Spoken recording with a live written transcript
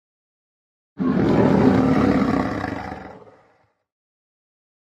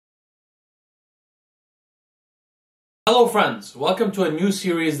Hello friends, welcome to a new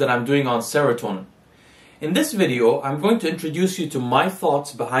series that I'm doing on serotonin. In this video, I'm going to introduce you to my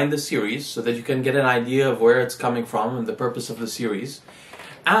thoughts behind the series so that you can get an idea of where it's coming from and the purpose of the series.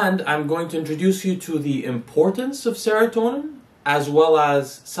 And I'm going to introduce you to the importance of serotonin as well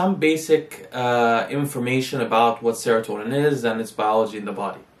as some basic information about what serotonin is and its biology in the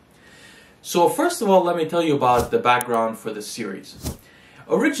body. So first of all, let me tell you about the background for this series.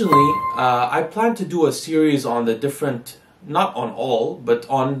 Originally, I planned to do a series on the different, not on all, but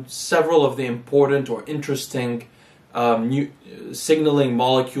on several of the important or interesting signaling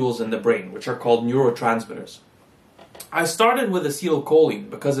molecules in the brain, which are called neurotransmitters. I started with acetylcholine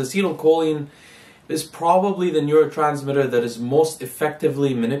because acetylcholine is probably the neurotransmitter that is most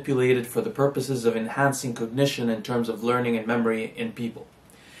effectively manipulated for the purposes of enhancing cognition in terms of learning and memory in people.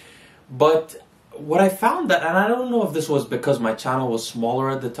 But what I found that, and I don't know if this was because my channel was smaller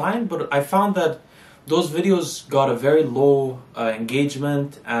at the time, but I found that those videos got a very low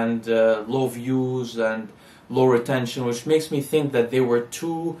engagement and low views and low retention, which makes me think that they were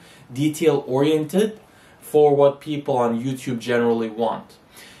too detail-oriented for what people on YouTube generally want.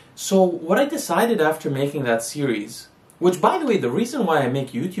 So what I decided after making that series, which by the way, the reason why I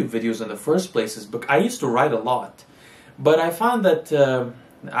make YouTube videos in the first place is because I used to write a lot, but I found that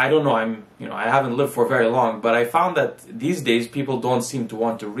I don't know, I haven't lived for very long, but I found that these days people don't seem to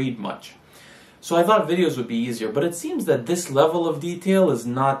want to read much. So I thought videos would be easier, but it seems that this level of detail is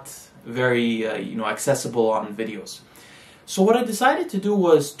not very, accessible on videos. So what I decided to do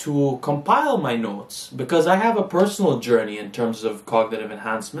was to compile my notes, because I have a personal journey in terms of cognitive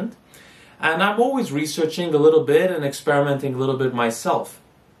enhancement, and I'm always researching a little bit and experimenting a little bit myself.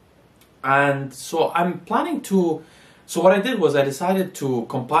 And so I'm planning to So what I did was I decided to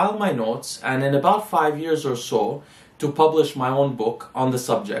compile my notes and in about 5 years or so to publish my own book on the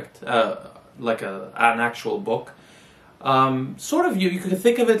subject, like an actual book. You could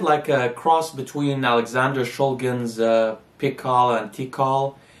think of it like a cross between Alexander Shulgin's Pikal and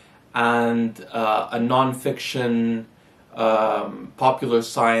Tikal and a non-fiction popular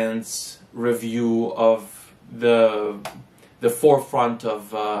science review of the forefront of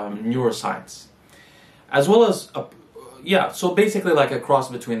neuroscience, as well as so basically like a cross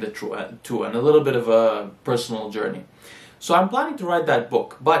between the two and a little bit of a personal journey. So I'm planning to write that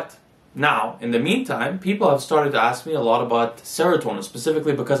book, but now, in the meantime, people have started to ask me a lot about serotonin,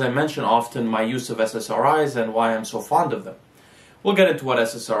 specifically because I mention often my use of SSRIs and why I'm so fond of them. We'll get into what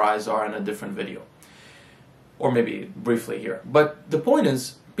SSRIs are in a different video, or maybe briefly here. But the point is,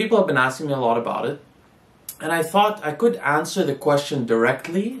 people have been asking me a lot about it, and I thought I could answer the question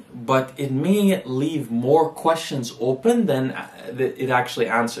directly, but it may leave more questions open than it actually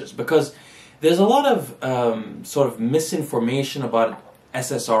answers. Because there's a lot of sort of misinformation about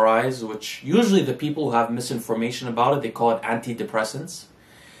SSRIs, which usually the people who have misinformation about it, they call it antidepressants.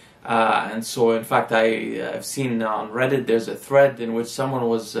 And so, in fact, I've seen on Reddit, there's a thread in which someone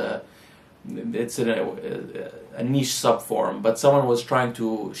was... it's in a niche subforum, but someone was trying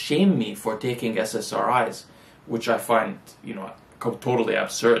to shame me for taking SSRIs, which I find, totally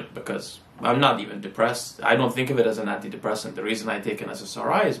absurd, because I'm not even depressed. I don't think of it as an antidepressant. The reason I take an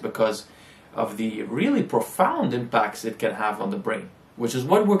SSRI is because of the really profound impacts it can have on the brain, which is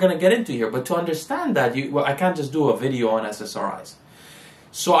what we're going to get into here. But to understand that, I can't just do a video on SSRIs.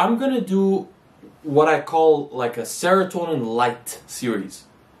 So I'm going to do what I call like a serotonin light series.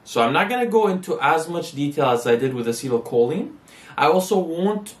 So I'm not going to go into as much detail as I did with acetylcholine. I also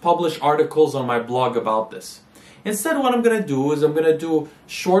won't publish articles on my blog about this. Instead, what I'm going to do is I'm going to do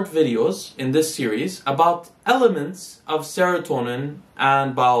short videos in this series about elements of serotonin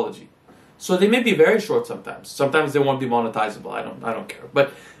and biology. So they may be very short sometimes. Sometimes they won't be monetizable. I don't care. But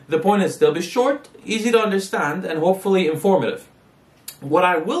the point is they'll be short, easy to understand, and hopefully informative. What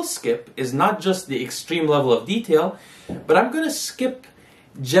I will skip is not just the extreme level of detail, but I'm going to skip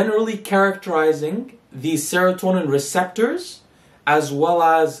generally characterizing these serotonin receptors as well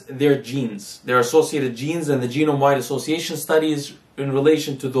as their genes, their associated genes, and the genome-wide association studies in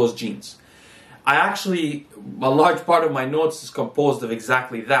relation to those genes. A large part of my notes is composed of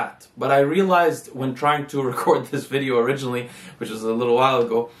exactly that, but I realized when trying to record this video originally, which was a little while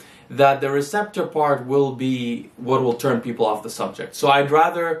ago, that the receptor part will be what will turn people off the subject. So I'd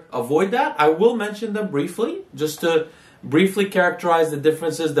rather avoid that. I will mention them briefly, just to briefly characterize the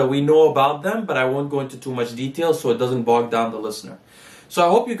differences that we know about them, but I won't go into too much detail so it doesn't bog down the listener. So I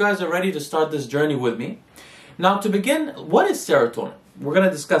hope you guys are ready to start this journey with me. Now, to begin, what is serotonin? We're going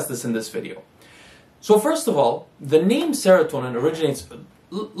to discuss this in this video. So first of all, the name serotonin originates...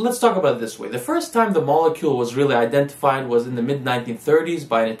 Let's talk about it this way. The first time the molecule was really identified was in the mid-1930s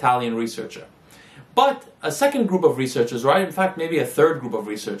by an Italian researcher. But a second group of researchers, right, in fact maybe a third group of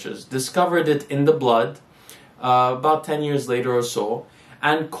researchers, discovered it in the blood about 10 years later or so,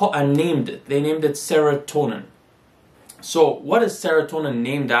 and named it. They named it serotonin. So what is serotonin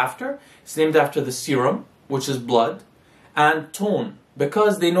named after? It's named after the serum, which is blood, and tone,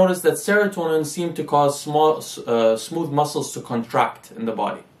 because they noticed that serotonin seemed to cause smooth muscles to contract in the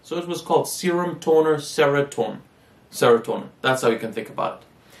body. So it was called serum toner serotonin. That's how you can think about it.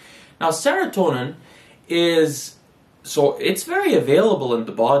 Now serotonin it's very available in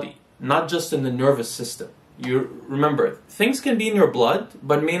the body, not just in the nervous system. You remember, things can be in your blood,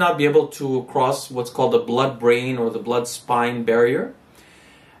 but may not be able to cross what's called the blood-brain or the blood-spine barrier.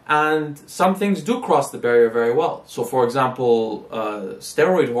 And some things do cross the barrier very well. So for example,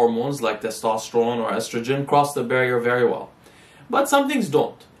 steroid hormones like testosterone or estrogen cross the barrier very well. But some things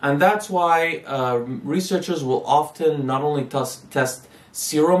don't. And that's why researchers will often not only test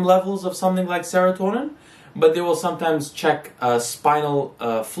serum levels of something like serotonin, but they will sometimes check spinal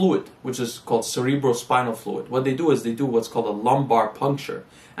fluid, which is called cerebrospinal fluid. What they do is they do what's called a lumbar puncture.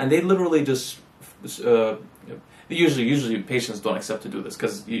 And they literally just... Usually patients don't accept to do this,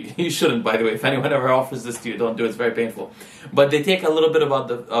 because you shouldn't, by the way. If anyone ever offers this to you, don't do it. It's very painful. But they take a little bit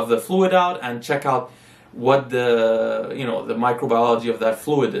of the fluid out and check out what the microbiology of that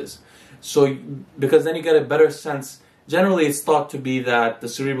fluid is. So because then you get a better sense. Generally, it's thought to be that the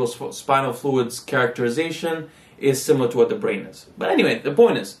cerebrospinal fluid's characterization is similar to what the brain is. But anyway, the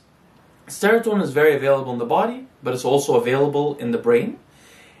point is, serotonin is very available in the body, but it's also available in the brain.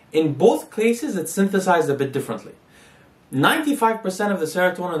 In both cases, it's synthesized a bit differently. 95% of the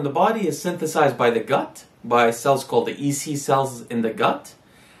serotonin in the body is synthesized by the gut, by cells called the EC cells in the gut.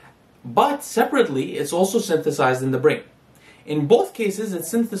 But separately, it's also synthesized in the brain. In both cases, it's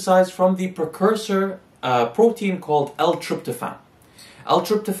synthesized from the precursor protein called L-tryptophan.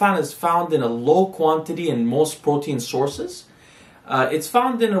 L-tryptophan is found in a low quantity in most protein sources. It's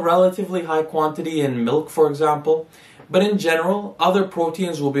found in a relatively high quantity in milk, for example. But in general, other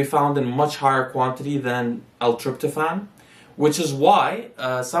proteins will be found in much higher quantity than L-tryptophan, which is why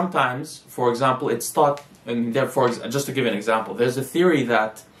sometimes, for example, it's thought, and therefore, just to give you an example, there's a theory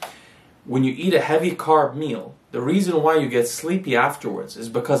that when you eat a heavy carb meal, the reason why you get sleepy afterwards is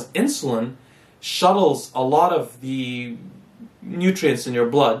because insulin shuttles a lot of the nutrients in your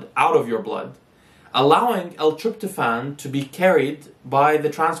blood out of your blood, allowing L-tryptophan to be carried by the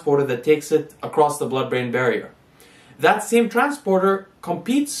transporter that takes it across the blood-brain barrier. That same transporter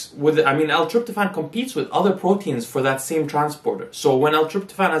L-tryptophan competes with other proteins for that same transporter. So when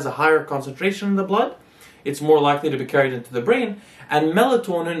L-tryptophan has a higher concentration in the blood, it's more likely to be carried into the brain, and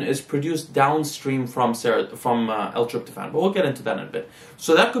melatonin is produced downstream from L-tryptophan. But we'll get into that in a bit.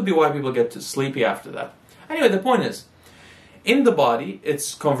 So that could be why people get sleepy after that. Anyway, the point is, in the body, it's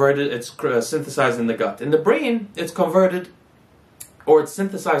synthesized in the gut. In the brain, it's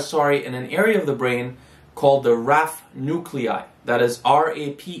synthesized, in an area of the brain called the RAF nuclei. That is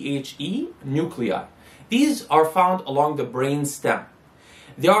RAPHE nuclei. These are found along the brain stem.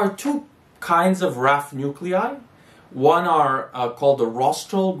 There are two kinds of RAF nuclei. One are called the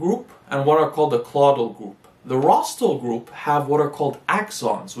rostral group, and one are called the caudal group. The rostral group have what are called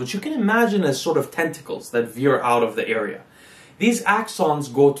axons, which you can imagine as sort of tentacles that veer out of the area. These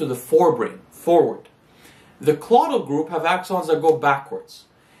axons go to the forebrain, forward. The caudal group have axons that go backwards.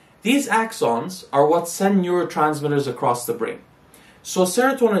 These axons are what send neurotransmitters across the brain. So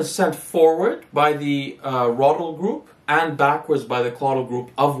serotonin is sent forward by the rostral group and backwards by the caudal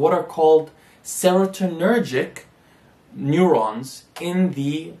group of what are called serotonergic neurons in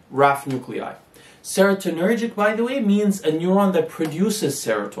the RAF nuclei. Serotonergic, by the way, means a neuron that produces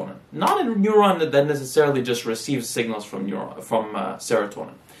serotonin, not a neuron that necessarily just receives signals from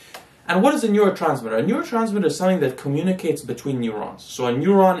serotonin. And what is a neurotransmitter? A neurotransmitter is something that communicates between neurons. So a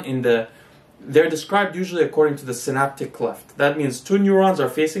neuron they're described usually according to the synaptic cleft. That means two neurons are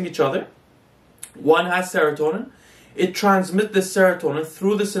facing each other. One has serotonin. It transmits this serotonin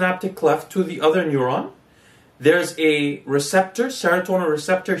through the synaptic cleft to the other neuron. There's a receptor, serotonin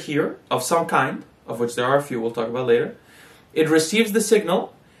receptor here, of some kind, of which there are a few we'll talk about later. It receives the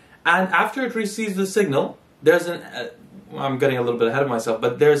signal, and after it receives the signal, there's I'm getting a little bit ahead of myself,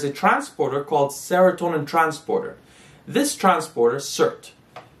 but there's a transporter called serotonin transporter. This transporter, SERT,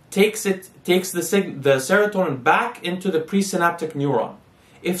 takes the serotonin back into the presynaptic neuron.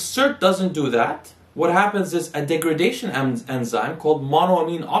 If SERT doesn't do that, what happens is a degradation enzyme called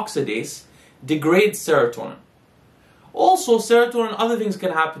monoamine oxidase degrades serotonin. Also, serotonin and other things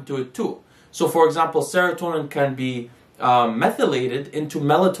can happen to it too. So, for example, serotonin can be methylated into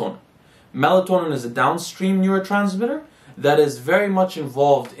melatonin. Melatonin is a downstream neurotransmitter. that is very much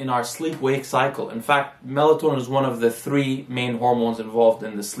involved in our sleep-wake cycle. In fact, melatonin is one of the 3 main hormones involved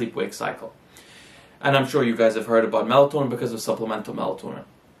in the sleep-wake cycle. And I'm sure you guys have heard about melatonin because of supplemental melatonin.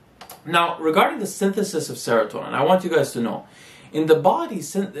 Now, regarding the synthesis of serotonin, I want you guys to know, in the body,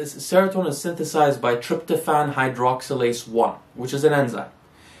 serotonin is synthesized by tryptophan hydroxylase 1, which is an enzyme.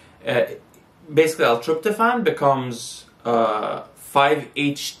 Basically, L-tryptophan becomes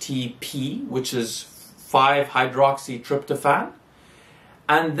 5-HTP, which is 5-hydroxytryptophan,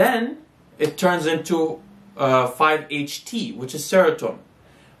 and then it turns into 5-HT, which is serotonin.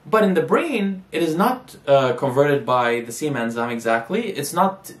 But in the brain, it is not converted by the same enzyme exactly. It's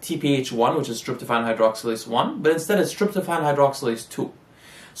not TPH1, which is tryptophan hydroxylase 1, but instead it's tryptophan hydroxylase 2.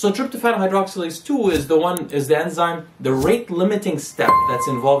 So tryptophan hydroxylase 2 is the enzyme, the rate-limiting step that's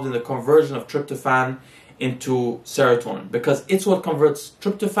involved in the conversion of tryptophan into serotonin, because it's what converts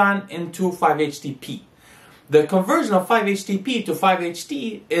tryptophan into 5-HTP. The conversion of 5-HTP to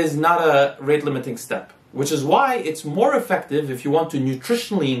 5-HT is not a rate-limiting step, which is why it's more effective if you want to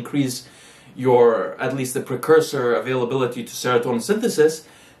nutritionally increase your, at least the precursor availability to serotonin synthesis,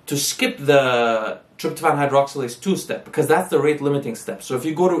 to skip the tryptophan hydroxylase 2 step, because that's the rate limiting step. So if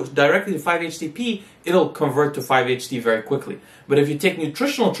you go directly to 5-HTP, it'll convert to 5-HT very quickly. But if you take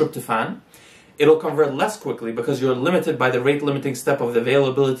nutritional tryptophan, it'll convert less quickly because you're limited by the rate limiting step of the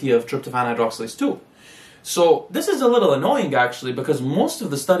availability of tryptophan hydroxylase 2. So this is a little annoying actually, because most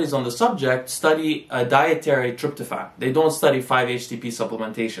of the studies on the subject study dietary tryptophan. They don't study 5-HTP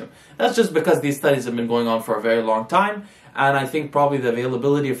supplementation. That's just because these studies have been going on for a very long time, and I think probably the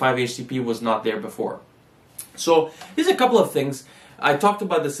availability of 5-HTP was not there before. So here's a couple of things. I talked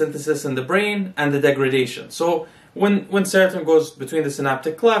about the synthesis in the brain and the degradation. So when serotonin goes between the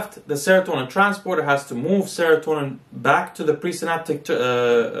synaptic cleft, the serotonin transporter has to move serotonin back to the presynaptic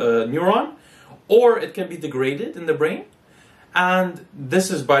neuron, or it can be degraded in the brain. And this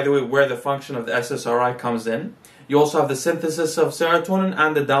is, by the way, where the function of the SSRI comes in. You also have the synthesis of serotonin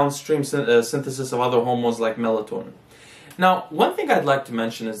and the downstream synthesis of other hormones like melatonin. Now, one thing I'd like to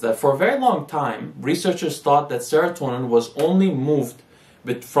mention is that for a very long time, researchers thought that serotonin was only moved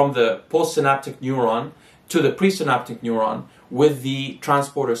from the postsynaptic neuron to the presynaptic neuron with the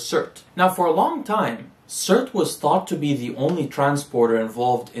transporter SERT. Now, for a long time, SERT was thought to be the only transporter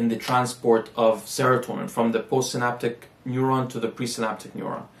involved in the transport of serotonin from the postsynaptic neuron to the presynaptic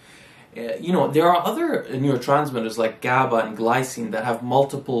neuron. There are other neurotransmitters like GABA and glycine that have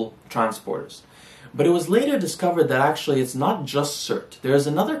multiple transporters. But it was later discovered that actually it's not just SERT. There is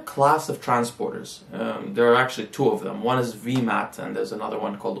another class of transporters. There are actually 2 of them. One is VMAT and there's another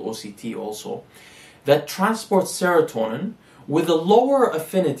one called OCT also, that transports serotonin with a lower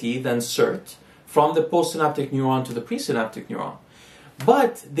affinity than SERT from the postsynaptic neuron to the presynaptic neuron.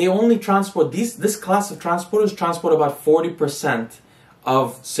 But they only transport, this class of transporters transport about 40%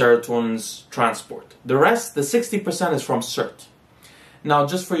 of serotonin's transport. The rest, the 60%, is from SERT. Now,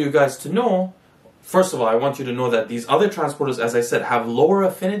 just for you guys to know, first of all, I want you to know that these other transporters, as I said, have lower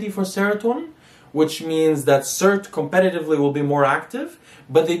affinity for serotonin, which means that SERT competitively will be more active,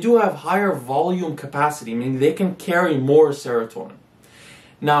 but they do have higher volume capacity, meaning they can carry more serotonin.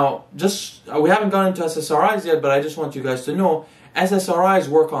 Now, we haven't gone into SSRIs yet, but I just want you guys to know, SSRIs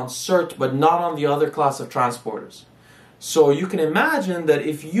work on SERT, but not on the other class of transporters. So you can imagine that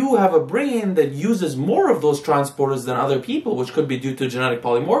if you have a brain that uses more of those transporters than other people, which could be due to genetic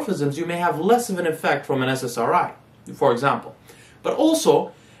polymorphisms, you may have less of an effect from an SSRI, for example. But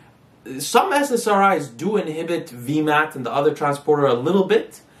also, some SSRIs do inhibit VMAT and the other transporter a little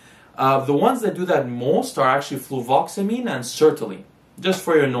bit. The ones that do that most are actually fluvoxamine and sertraline, just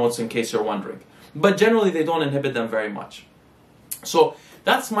for your notes in case you're wondering. But generally, they don't inhibit them very much. So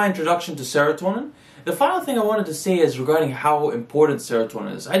that's my introduction to serotonin. The final thing I wanted to say is regarding how important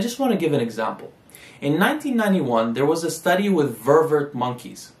serotonin is. I just want to give an example. In 1991, there was a study with vervet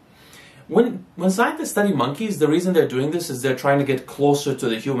monkeys. When scientists study monkeys, the reason they're doing this is they're trying to get closer to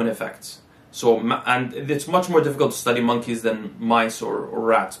the human effects. And it's much more difficult to study monkeys than mice or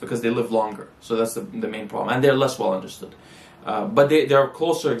rats because they live longer. So that's the main problem. And they're less well understood. But they are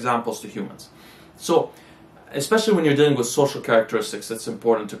closer examples to humans. So, especially when you're dealing with social characteristics, it's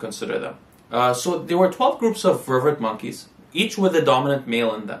important to consider them. So there were 12 groups of vervet monkeys, each with a dominant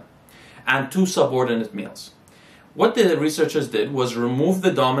male in them, and 2 subordinate males. What the researchers did was remove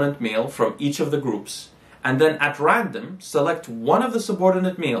the dominant male from each of the groups, and then at random select one of the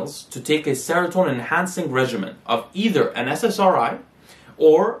subordinate males to take a serotonin-enhancing regimen of either an SSRI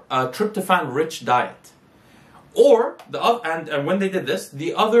or a tryptophan-rich diet. And when they did this,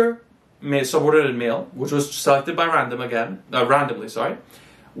 the other subordinate male, which was selected by randomly,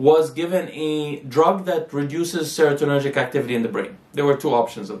 was given a drug that reduces serotonergic activity in the brain. There were two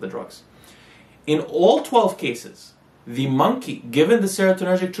options of the drugs. In all 12 cases, the monkey given the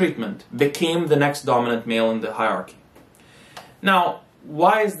serotonergic treatment became the next dominant male in the hierarchy. Now,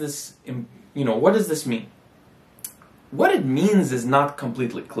 why is this, what does this mean? What it means is not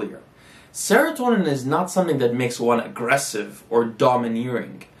completely clear. Serotonin is not something that makes one aggressive or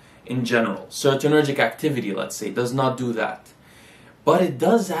domineering in general. Serotonergic activity, let's say, does not do that. But it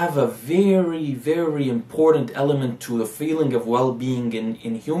does have a very, very important element to the feeling of well-being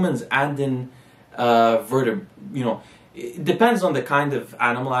in humans and in it depends on the kind of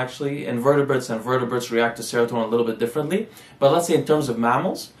animal, actually. Invertebrates and vertebrates react to serotonin a little bit differently. But let's say in terms of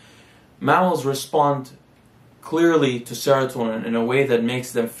mammals respond clearly to serotonin in a way that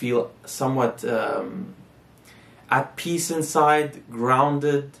makes them feel somewhat at peace inside,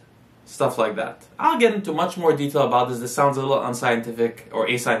 grounded, stuff like that. I'll get into much more detail about this. This sounds a little unscientific, or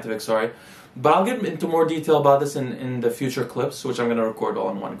ascientific, sorry. But I'll get into more detail about this in the future clips, which I'm going to record all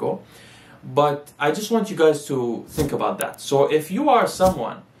in one go. But I just want you guys to think about that. So if you are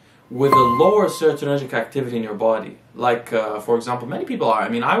someone with a lower serotonergic activity in your body, like, for example, many people are. I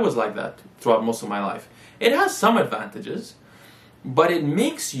mean, I was like that throughout most of my life. It has some advantages, but it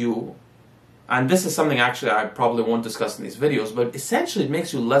makes you, and this is something actually I probably won't discuss in these videos, but essentially it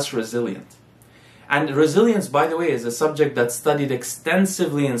makes you less resilient. And resilience, by the way, is a subject that's studied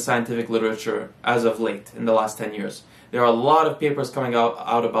extensively in scientific literature as of late, in the last 10 years. There are a lot of papers coming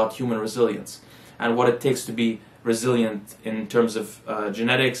out about human resilience and what it takes to be resilient in terms of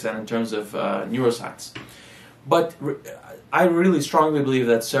genetics and in terms of neuroscience. But I really strongly believe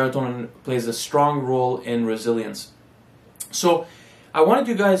that serotonin plays a strong role in resilience. So I wanted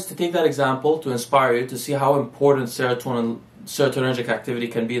you guys to take that example to inspire you to see how important serotonergic activity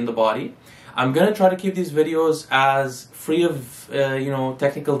can be in the body. I'm going to try to keep these videos as free of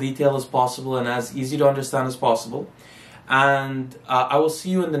technical detail as possible and as easy to understand as possible. And I will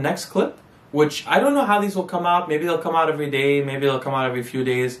see you in the next clip, which I don't know how these will come out. Maybe they'll come out every day, maybe they'll come out every few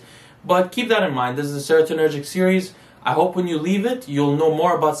days. But keep that in mind. This is a Serotonergic series. I hope when you leave it, you'll know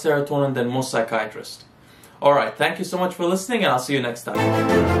more about serotonin than most psychiatrists. Alright, thank you so much for listening, and I'll see you next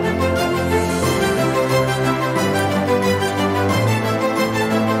time.